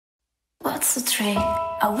What's the trick?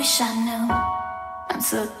 I wish I knew. I'm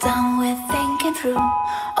so done with thinking through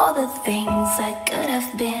all the things I could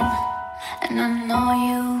have been, and I know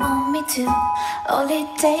you want me to. All it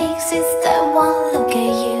takes is that one look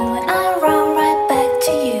at you, and I run right back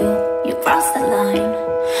to you. You cross the line,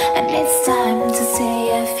 and it's time to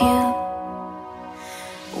say a few.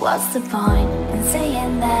 What's the point in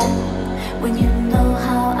saying that when you know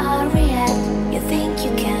how I react? You think you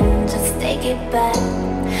can just take it back,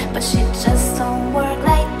 but shit just don't work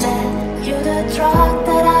like that. You're the drug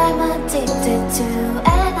that I'm addicted to,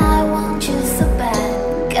 and I want you so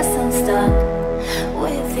bad. Guess I'm stuck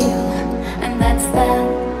with you, and that's that.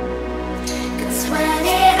 'Cause when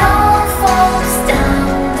it all falls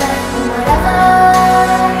down, then whatever.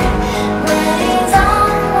 When it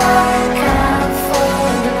don't work out for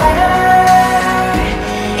the better,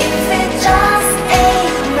 if it just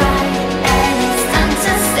ain't right, and it's time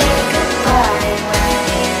to say goodbye. When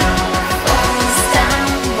it all falls down,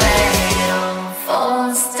 when it all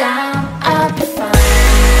falls down, I'll be fine.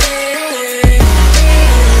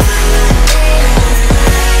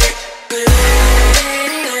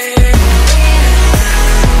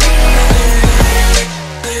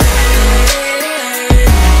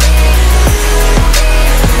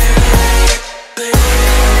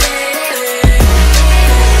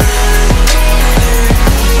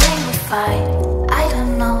 I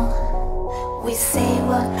don't know. We say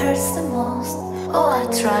what hurts the most. Oh, I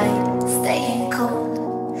tried staying cold,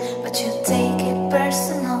 but you take it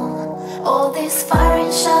personal. All these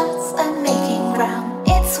firing shots are making